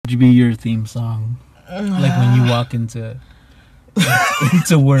Would be your theme song? Like when you walk into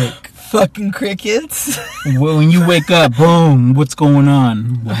work. Fucking crickets. When you wake up, boom, what's going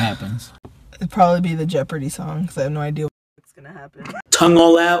on? What happens? It'd probably be the Jeopardy song, because I have no idea what's going to happen. Tongue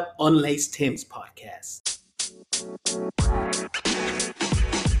All Out, Unlaced Tim's podcast.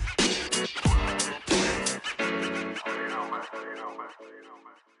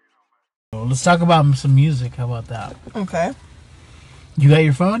 Let's talk about some music. How about that? Okay. You got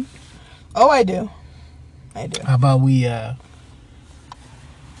your phone? Oh, I do. How about we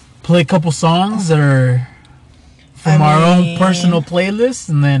play a couple songs that are from our own personal playlist,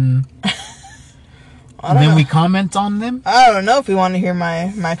 and then we comment on them? I don't know if we want to hear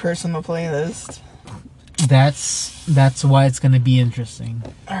my personal playlist. That's why it's going to be interesting.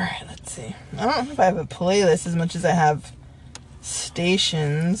 Alright, let's see. I don't know if I have a playlist as much as I have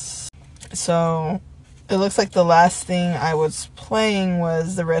stations. So, it looks like the last thing I was playing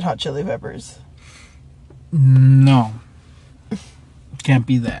was the Red Hot Chili Peppers. No. Can't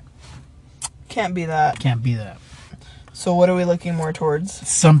be that. Can't be that. Can't be that. So what are we looking more towards?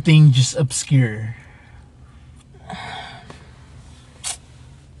 Something just obscure.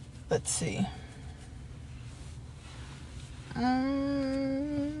 Let's see. I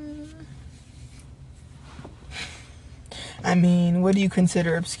mean, what do you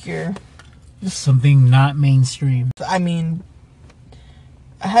consider obscure? Something not mainstream. I mean,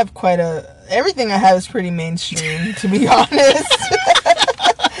 I have everything I have is pretty mainstream, to be honest.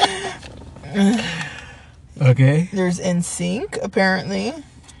 Okay. There's NSYNC, apparently.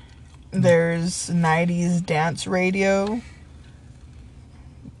 There's 90s dance radio.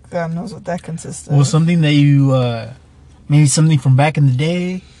 God knows what that consists of. Well, something that you, maybe something from back in the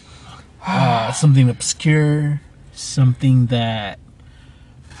day. Something obscure. Something that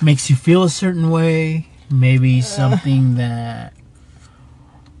makes you feel a certain way. Maybe something that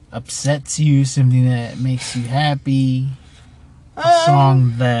upsets you. Something that makes you happy. A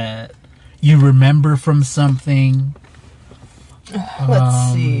song that you remember from something.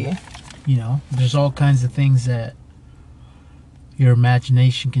 Let's see. You know, there's all kinds of things that your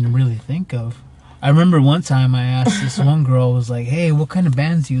imagination can really think of. I remember one time I asked this one girl, was like, hey, what kind of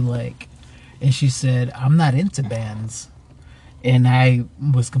bands do you like? And she said, I'm not into bands. And I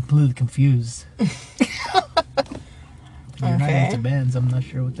was completely confused. You're not into bands. I'm not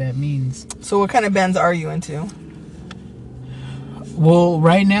sure what that means. So what kind of bands are you into? Well,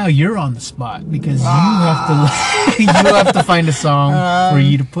 right now you're on the spot because you have to find a song for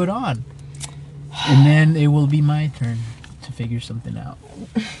you to put on. And then it will be my turn to figure something out.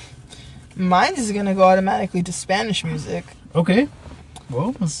 Mine is going to go automatically to Spanish music. Okay.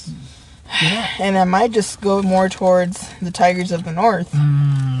 Well, let's do that. And I might just go more towards the Tigers of the North.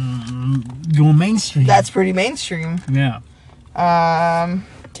 Go mainstream. That's pretty mainstream. Yeah.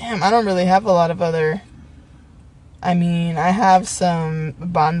 Damn, I don't really have a lot of other... I mean, I have some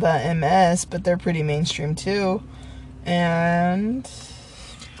Banda MS, but they're pretty mainstream too. And...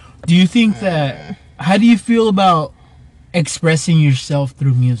 Do you think that... How do you feel about expressing yourself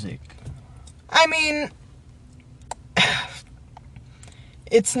through music? I mean...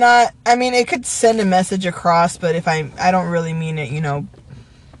 It's not... I mean, it could send a message across, but if I don't really mean it, you know,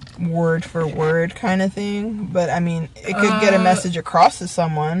 word for word kind of thing. But, I mean, it could get a message across to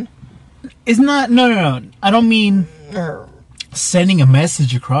someone. It's not... No. I don't mean sending a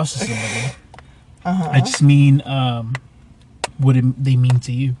message across to somebody. I just mean what they mean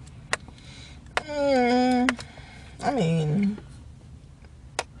to you. I mean...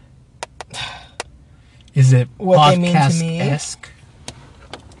 Is it what they mean to me? podcast-esque?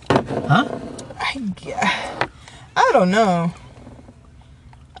 Huh? I don't know.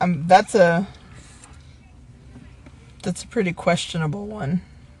 That's a pretty questionable one.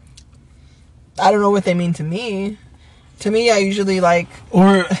 I don't know what they mean to me. To me, I usually like...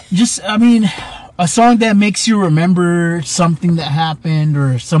 Or just, I mean, a song that makes you remember something that happened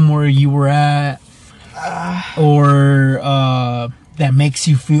or somewhere you were at. Or that makes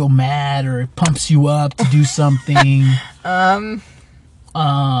you feel mad or it pumps you up to do something.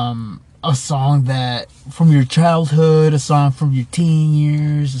 A song that from your childhood, a song from your teen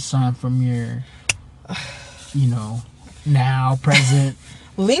years, a song from your, you know, now, present.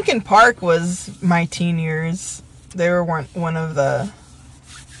 Linkin Park was my teen years. They were one of the,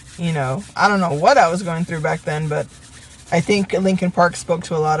 you know, I don't know what I was going through back then, but I think Linkin Park spoke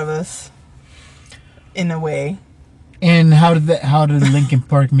to a lot of us in a way. And how did Linkin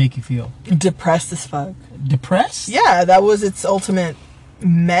Park make you feel? Depressed as fuck. Depressed? Yeah, that was its ultimate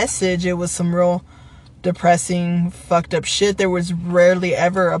message. It was some real depressing, fucked up shit. There was rarely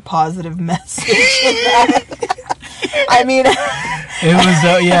ever a positive message in that. I mean, It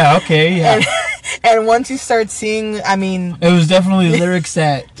was, yeah, okay, yeah. And once you start seeing, I mean... It was definitely lyrics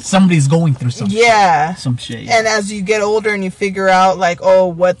that somebody's going through something. Yeah. Some shit, yeah. And as you get older and you figure out, like, oh,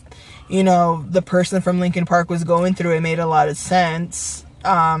 what, you know, the person from Linkin Park was going through, it made a lot of sense.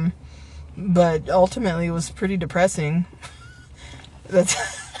 But ultimately, it was pretty depressing. That's...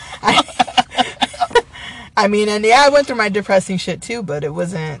 I mean, and yeah, I went through my depressing shit too, but it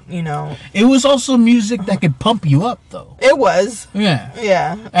wasn't, you know... It was also music that could pump you up, though. It was. Yeah.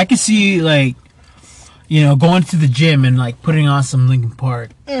 Yeah. I could see, like, you know, going to the gym and, like, putting on some Linkin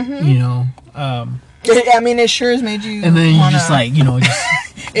Park, you know. I mean, it sure has made you... And then you just, like, you know, just...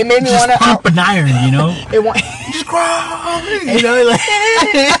 It made me want to... pump an iron, you know? Just crawl, you know, like...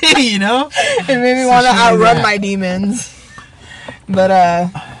 you know? It made me want to outrun my demons. But,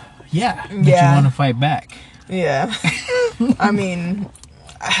 yeah. But you want to fight back. Yeah. I mean,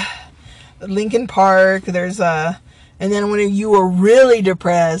 Linkin Park, there's and then when you were really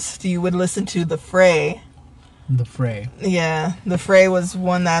depressed, you would listen to The Fray. The Fray. Yeah. The Fray was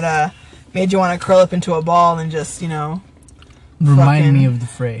one that made you want to curl up into a ball and just, you know. Remind me of The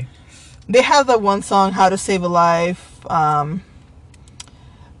Fray. They have that one song, How to Save a Life. What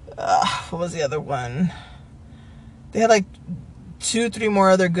was the other one? They had like 2-3 more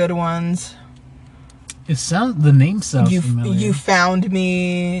other good ones. The name sounds familiar. You Found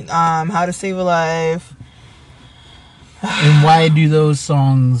Me, How to Save a Life. And why do those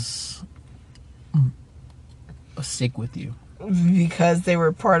songs stick with you? Because they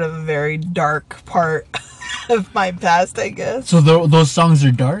were part of a very dark part of my past, I guess. So those songs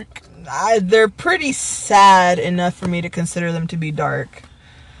are dark? They're pretty sad enough for me to consider them to be dark.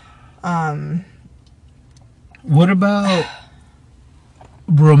 What about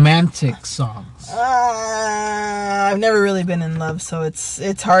romantic songs? I've never really been in love, so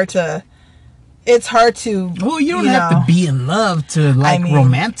it's hard to. Well, you don't have to be in love to like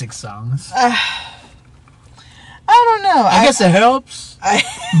romantic songs. I don't know. I guess it helps,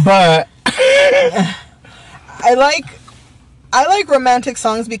 but I like romantic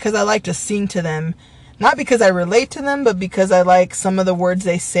songs because I like to sing to them, not because I relate to them, but because I like some of the words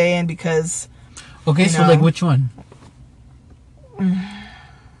they say and because. Okay, so like which one?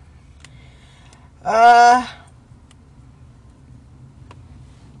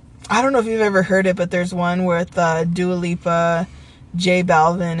 I don't know if you've ever heard it, but there's one with Dua Lipa, J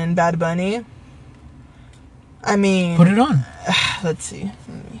Balvin, and Bad Bunny. I mean, put it on. Let's see.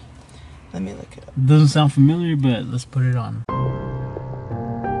 Let me look it up. Doesn't sound familiar, but let's put it on.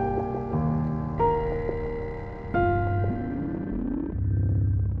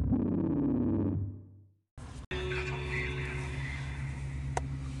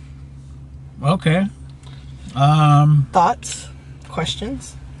 Okay. Thoughts,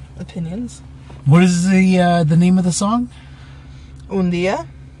 questions, opinions. What is the name of the song? Un Dia.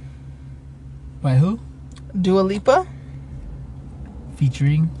 By who? Dua Lipa.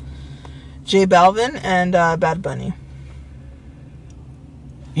 Featuring J Balvin and Bad Bunny.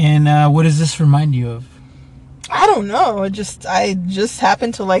 And what does this remind you of? I don't know. I just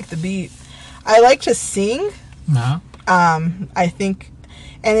happen to like the beat. I like to sing. No. I think,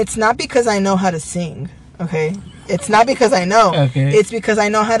 and it's not because I know how to sing. Okay, it's not because I know. Okay. It's because I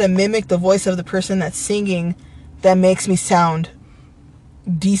know how to mimic the voice of the person that's singing. That makes me sound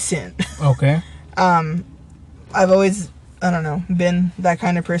decent. Okay. I've always, I don't know, been that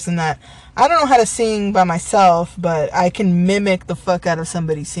kind of person that I don't know how to sing by myself, but I can mimic the fuck out of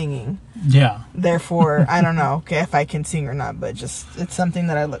somebody singing. Yeah. Therefore, I don't know, okay, if I can sing or not, but just, it's something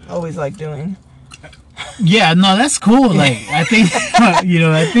that I always like doing. Yeah, no, that's cool. Like, I think,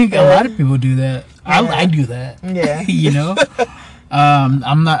 I think a lot of people do that. Yeah. I do that. Yeah.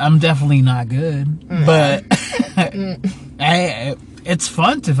 I'm definitely not good, but it's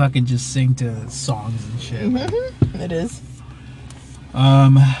fun to fucking just sing to songs and shit. Mm-hmm. It is.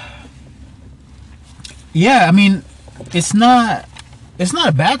 Yeah, I mean, it's not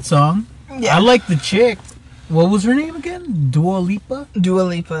a bad song. Yeah. I like the chick. What was her name again? Dua Lipa? Dua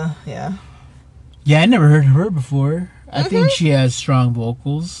Lipa, yeah. Yeah, I never heard of her before. I think she has strong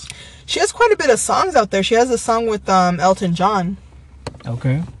vocals. She has quite a bit of songs out there. She has a song with Elton John.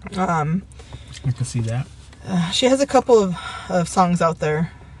 Okay. I can see that. She has a couple of songs out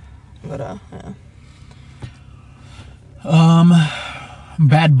there. But, yeah.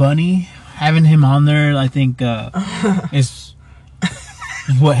 Bad Bunny, having him on there, I think, is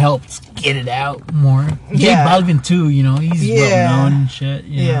what helps get it out more. Yeah. J Balvin, too, he's well known and shit,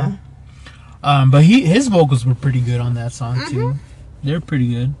 Yeah. But his vocals were pretty good on that song, too. They're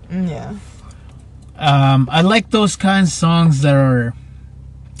pretty good. Yeah. I like those kinds of songs that are,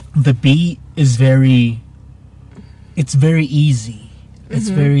 the beat is very easy. It's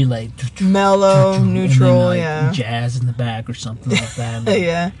very like mellow, and neutral, then, like, yeah. jazz in the back or something like that. Like,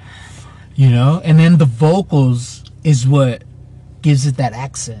 Yeah. you know, and then the vocals is what gives it that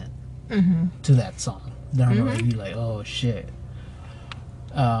accent to that song. That I'm gonna be like, oh shit.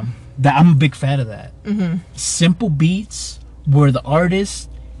 That I'm a big fan of that. Simple beats where the artist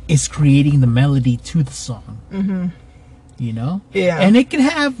is creating the melody to the song. You know? Yeah. And it can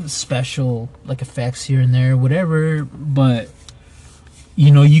have special like effects here and there, whatever, but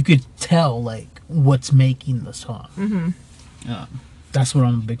you know, you could tell like what's making the song. That's what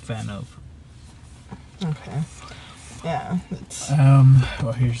I'm a big fan of. Okay. Yeah. It's,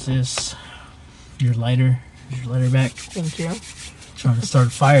 Well, here's this. Your lighter. Here's your lighter back. thank you. Trying to start a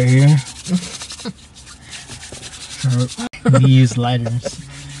fire here. We use lighters.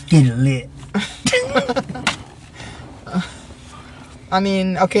 Get it lit. I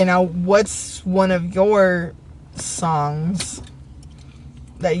mean, okay, now what's one of your songs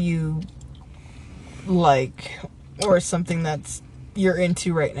that you like, or something that's you're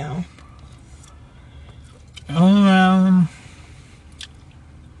into right now?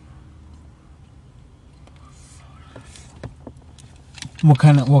 What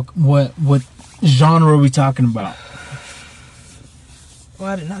kind of what genre are we talking about? Well,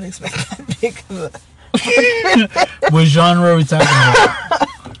 I did not expect that big of a... What genre are we talking about?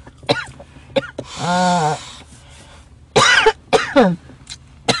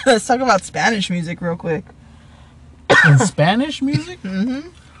 Let's talk about Spanish music real quick. In Spanish music?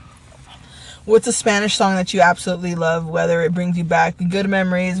 What's a Spanish song that you absolutely love, whether it brings you back good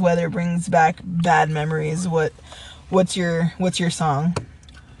memories, whether it brings back bad memories? What's your song?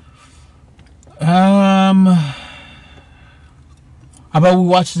 How about we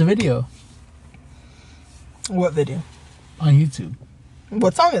watch the video What video? on YouTube?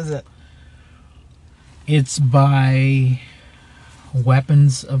 What song is it? It's by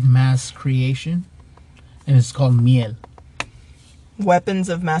Weapons of Mass Creation, and it's called Miel. Weapons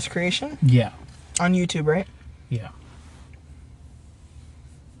of Mass Creation? Yeah, On YouTube, right? yeah.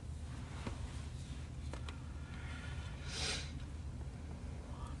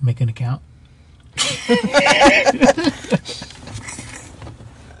 Make an account.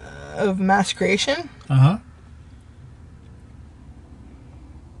 Of Mass Creation? Uh-huh.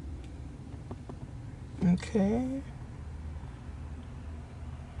 Okay.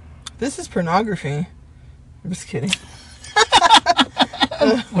 This is pornography. I'm just kidding.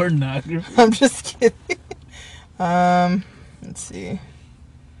 Pornography. I'm just kidding. Let's see.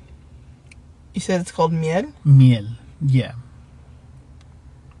 You said it's called Miel? Miel. Yeah.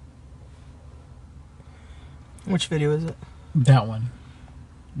 Which video is it? That one.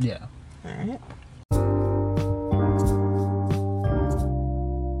 Yeah. Alright.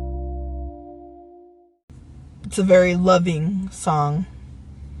 It's a very loving song.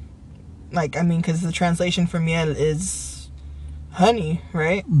 Like, I mean, because the translation for miel is honey,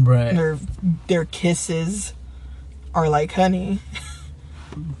 right? Right. Their kisses are like honey.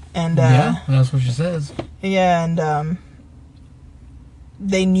 And yeah, that's what she says. yeah, and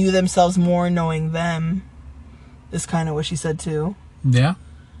they knew themselves more knowing them is kind of what she said too. Yeah.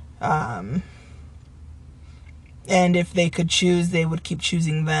 And if they could choose, they would keep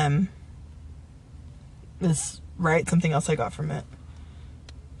choosing them. Is right? Something else I got from it.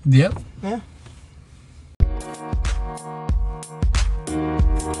 Yep. Yeah.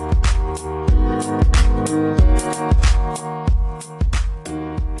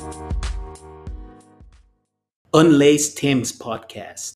 Unlaced Tim's podcast.